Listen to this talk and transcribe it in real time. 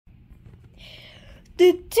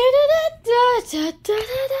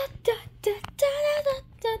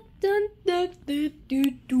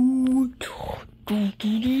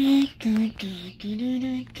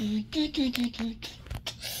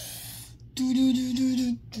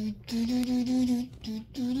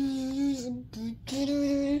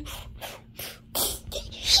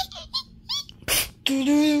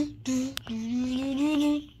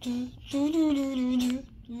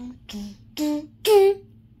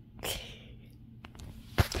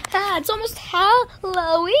It's almost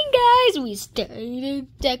Halloween, guys. We started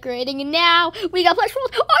decorating, and now we got plush rolls.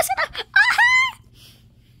 Oh,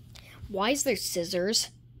 why is there scissors?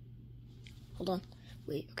 Hold on.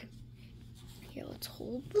 Wait, okay. Here, let's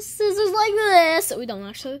hold the scissors like this so we don't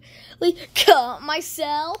actually cut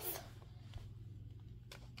myself.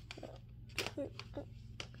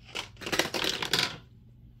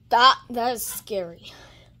 That is scary.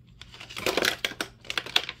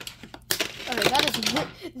 Okay,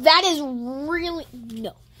 that is really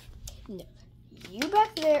no. You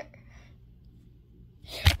back there.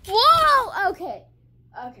 Whoa! Okay.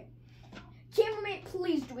 Cameraman,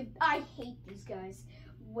 please do it. I hate these guys.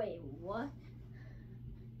 Wait, what?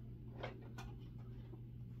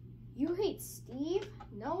 You hate Steve?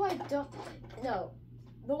 No, I don't. No.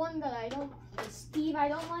 The one that Steve I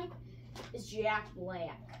don't like is Jack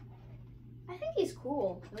Black. I think he's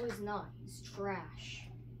cool. No, he's not. He's trash.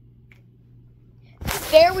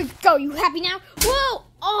 There we go. You happy now? Whoa!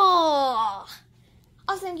 Oh!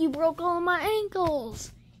 I think you broke all of my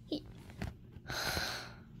ankles. Hey,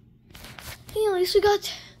 at least we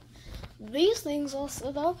got these things all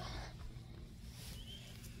set up.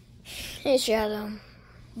 Hey, Shadow.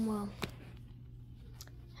 Well,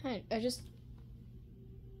 hey, I just...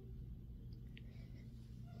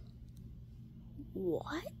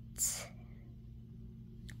 What?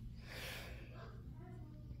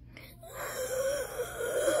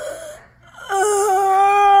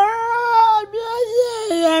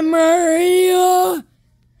 Maria!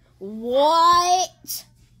 What?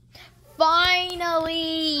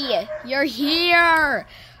 Finally! You're here!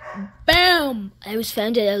 Bam! I was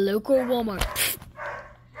found at a local Walmart.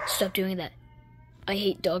 Stop doing that. I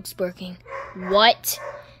hate dogs barking. What?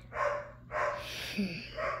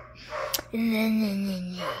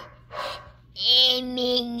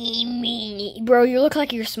 Bro, you look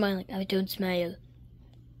like you're smiling. I don't smile.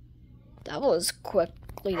 That was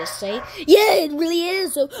quickly to say. Yeah, it really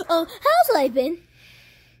is. So, how's life been?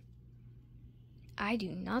 I do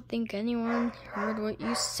not think anyone heard what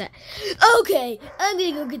you said. Okay, I'm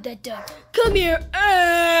gonna go get that dog. Come here.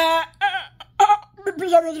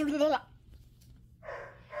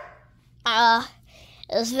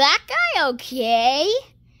 Is that guy okay?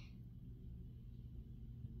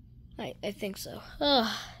 I think so.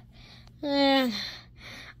 Man,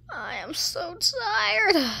 I am so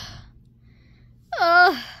tired.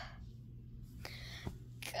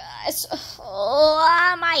 Guys,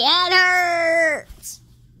 my head hurts.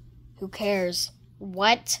 Who cares?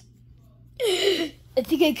 What? I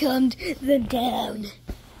think I calmed them down.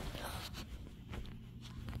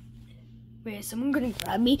 Wait, is someone gonna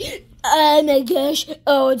grab me? Oh my gosh.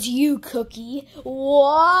 Oh, it's you, Cookie.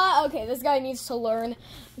 What? Okay, this guy needs to learn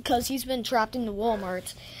because he's been trapped in the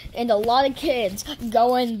Walmart. And a lot of kids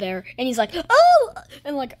go in there and he's like, oh!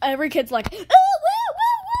 And like every kid's like, oh, wow,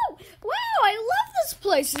 wow, wow! Wow, I love this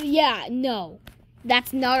place. Yeah, no.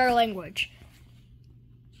 That's not our language.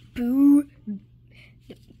 Boo.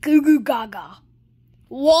 Goo goo gaga.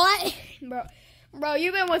 What? Bro,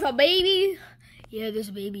 you been with a baby? Yeah, there's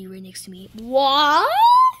a baby right next to me. What?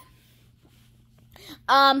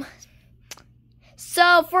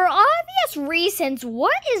 So for obvious reasons,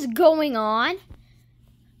 what is going on?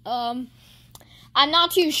 I'm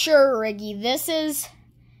not too sure, Riggy.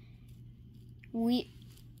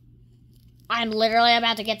 I'm literally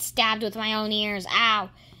about to get stabbed with my own ears. Ow.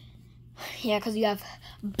 Yeah, because you have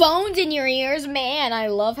bones in your ears. Man, I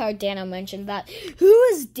love how Dano mentioned that. Who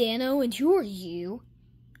is Dano and who are you?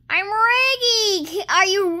 I'm Riggy.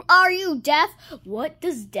 Are you deaf? What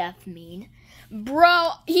does deaf mean? Bro,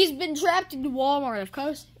 he's been trapped in Walmart.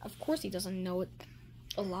 Of course he doesn't know what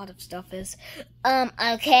a lot of stuff is.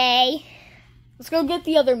 Okay. Let's go get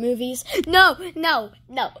the other movies. No.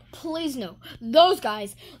 Please no. Those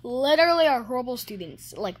guys literally are horrible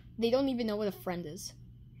students. Like, they don't even know what a friend is.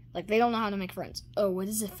 Like, they don't know how to make friends. Oh, what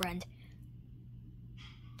is a friend?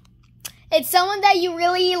 It's someone that you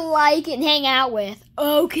really like and hang out with.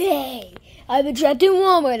 Okay. I've been trapped in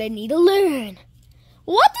Walmart. I need to learn.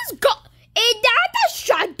 What is is that the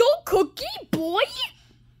Shadow Cookie boy?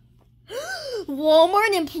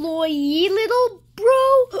 Walmart employee, little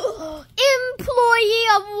bro? Employee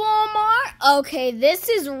of Walmart? Okay, this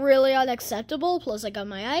is really unacceptable. Plus, I got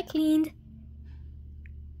my eye cleaned.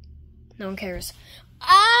 No one cares.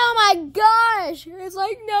 Oh my gosh! It's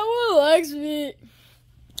like no one likes me.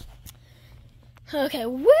 Okay,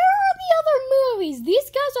 where are the other movies? These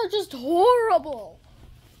guys are just horrible.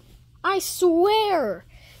 I swear.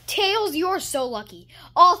 Tails, you're so lucky.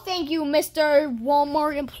 Oh, thank you, Mr.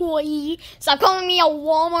 Walmart employee. Stop calling me a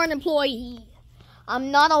Walmart employee. I'm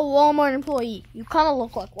not a Walmart employee. You kind of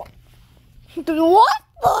look like one. What the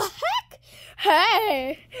heck?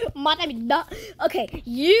 Hey, okay,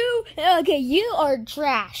 you are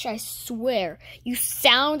trash. I swear. You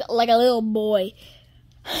sound like a little boy.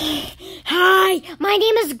 Hi, my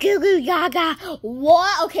name is Goo Goo Gaga.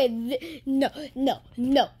 What? Okay, no.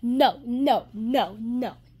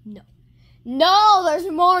 No, there's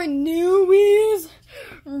more newbies.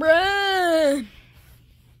 Bruh.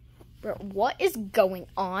 Bro, what is going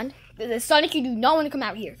on? Sonic, you do not want to come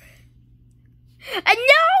out here. And no,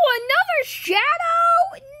 another shadow?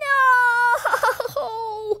 No.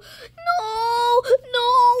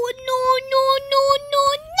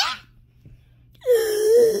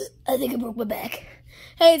 I think I broke my back.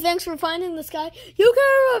 Hey, thanks for finding this guy. You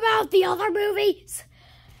care about the other movies?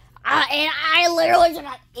 And I literally just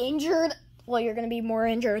got injured. Well, you're gonna be more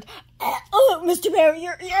injured. Mr. Bear,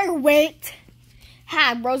 your weight.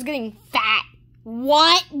 Ha, bro's getting fat.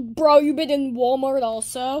 What? Bro, you been in Walmart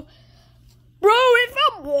also? Bro, it's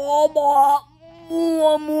from Walmart.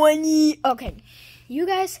 Okay, you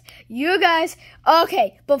guys.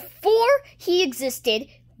 Okay, before he existed,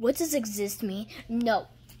 what does exist mean? No,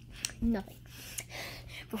 nothing.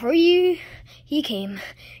 Before he came,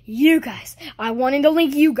 you guys. I wanted to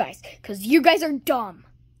link you guys, because you guys are dumb.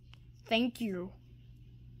 Thank you.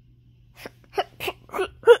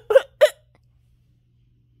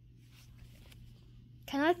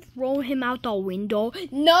 Can I throw him out the window?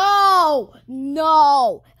 No!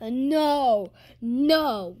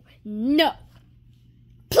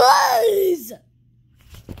 Please!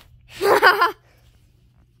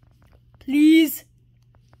 Please?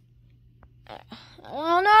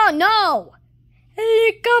 Oh, no!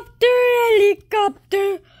 Helicopter!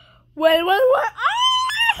 Well.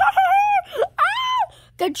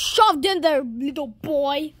 Get shoved in there, little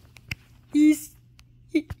boy. He's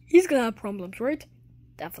gonna have problems, right?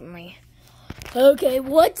 Definitely. Okay,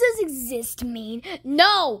 what does exist mean?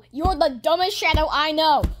 No! You're the dumbest shadow I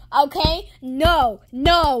know. Okay? No.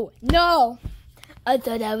 I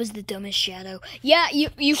thought I was the dumbest shadow. Yeah,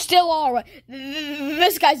 you still are.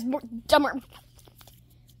 This guy's more dumber.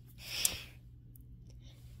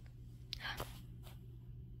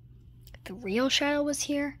 If the real shadow was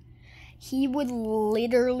here, he would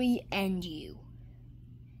literally end you.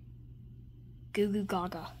 Goo Goo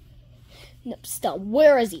Gaga. No, stop.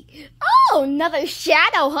 Where is he? Oh, another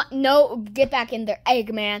shadow hunt. No, get back in there,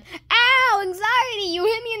 Eggman. Ow, anxiety. You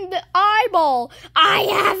hit me in the eyeball. I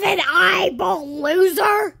have an eyeball,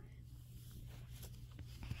 loser.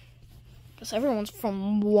 Because everyone's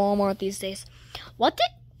from Walmart these days. What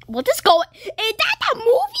is going? Is that the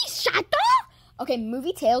movie shadow? Okay,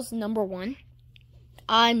 movie Tails number 1.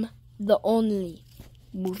 I'm the only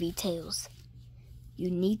movie Tails. You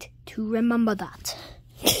need to remember that.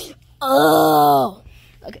 Oh,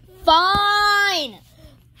 okay, fine.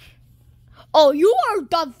 Oh, you are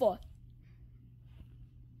done for.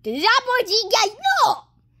 No.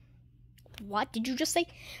 What did you just say?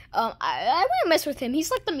 I wouldn't mess with him. He's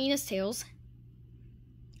like the meanest Tails.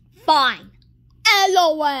 Fine.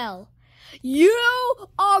 LOL. You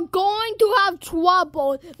are going to have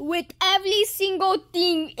trouble with every single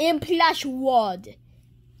thing in Plush World.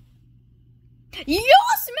 You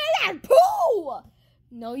smell like poo!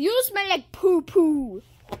 No, you smell like poo-poo.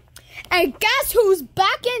 And guess who's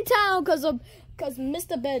back in town because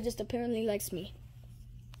Mr. Bear just apparently likes me.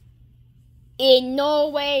 In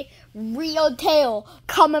Norway, Real Tail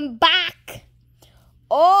coming back.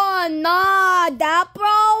 Oh, nah, that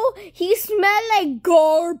bro, he smelled like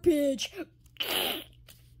garbage.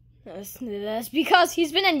 That's because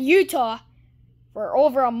he's been in Utah for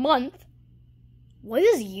over a month. What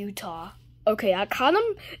is Utah? Okay, that kind of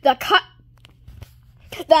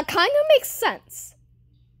makes sense.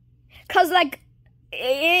 Cause like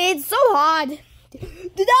it's so hard.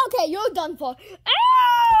 Okay, you're done for.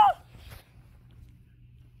 Ah!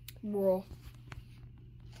 Bro.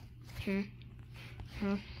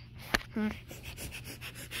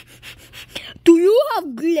 Do you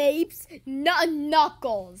have grapes? Not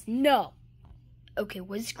knuckles. No. Okay,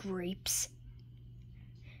 what's grapes?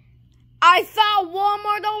 I thought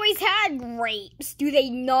Walmart always had grapes. Do they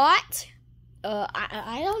not?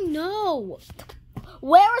 I don't know.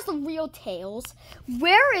 Where is the real Tails?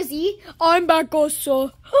 Where is he? I'm back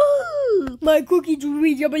also. My cookie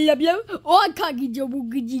blah blah blah. Oh,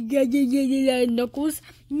 Knuckles.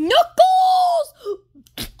 Knuckles!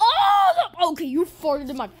 Oh, okay, you farted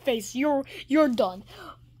in my face. You're done.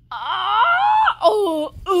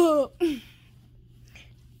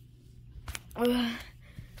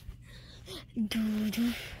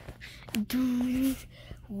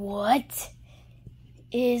 What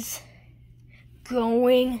is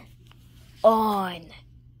going on?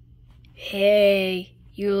 Hey,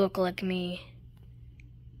 you look like me.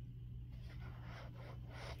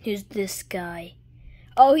 Who's this guy?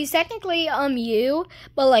 Oh, he's technically you,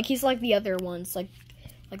 but like he's like the other ones, like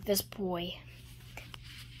this boy.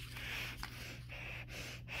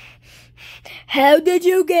 How did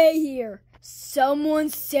you get here? Someone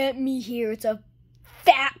sent me here. It's a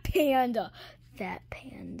fat panda. Fat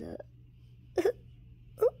panda.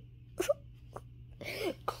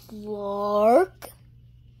 Clark?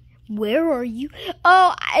 Where are you?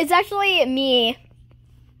 Oh, it's actually me.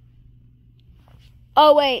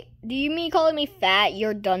 Oh, wait. Do you mean calling me fat?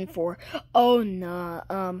 You're done for. Oh, nah.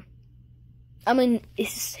 I'm on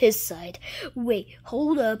his side. Wait,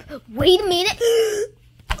 hold up. Wait a minute.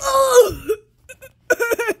 Oh!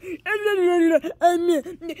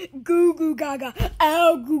 Goo goo gaga.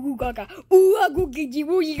 Ow, goo goo gaga. Ooh, ah, goo giddy,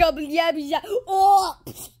 woo, yiga, blia, blia. Oh!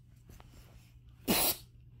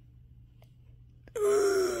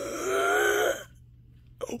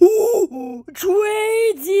 Ooh,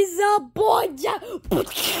 crazy Zaboja.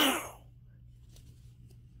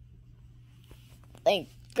 Thank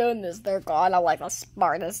goodness they're gone. I'm like the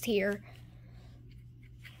smartest here.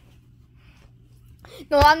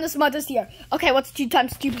 No, I'm the smartest here. Okay, what's 2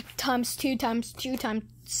 times 2 times 2 times 2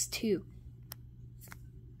 times 2?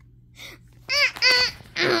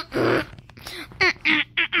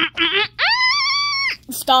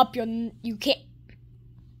 Stop, you can't.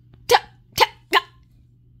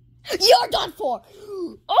 You're done for.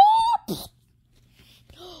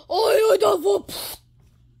 Oh, you're done for.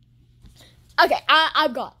 Okay,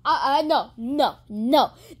 I'm gone. No.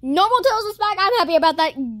 Normal Tails is back. I'm happy about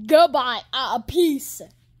that. Goodbye. Peace.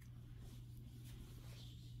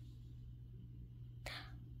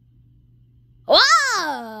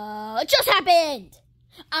 Wow! It just happened.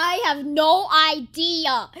 I have no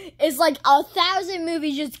idea. It's like 1,000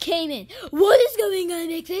 movies just came in. What is going on,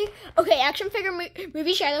 Nick? Okay, action figure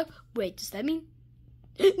movie Shadow. Wait, does that mean?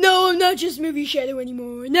 No, I'm not just movie Shadow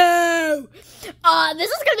anymore. No. This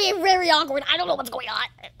is gonna be very awkward. I don't know what's going on.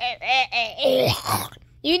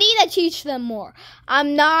 You need to teach them more.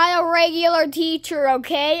 I'm not a regular teacher,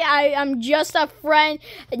 okay? I'm just a friend.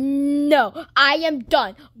 No, I am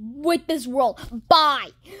done with this world.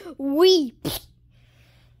 Bye.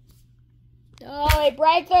 Oh, it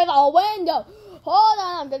break through the window. Hold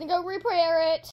on, I'm gonna go repair it.